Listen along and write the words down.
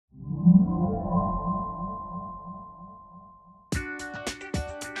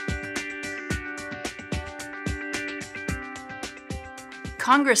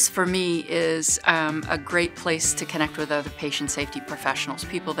Congress, for me, is a great place to connect with other patient safety professionals,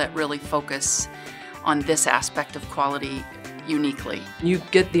 people that really focus on this aspect of quality uniquely. You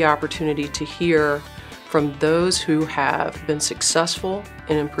get the opportunity to hear from those who have been successful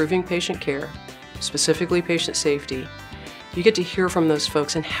in improving patient care, specifically patient safety. You get to hear from those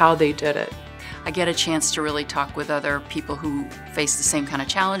folks and how they did it. I get a chance to really talk with other people who face the same kind of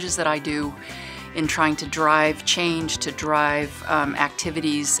challenges that I do in trying to drive change, to drive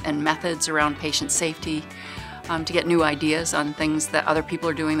activities and methods around patient safety, to get new ideas on things that other people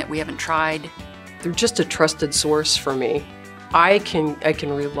are doing that we haven't tried. They're just a trusted source for me. I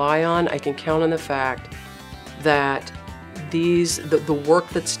can rely on, I can count on the fact that the work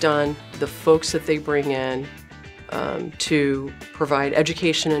that's done, the folks that they bring in to provide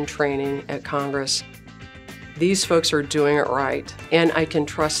education and training at Congress, these folks are doing it right, and I can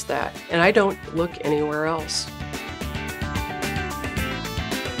trust that, and I don't look anywhere else.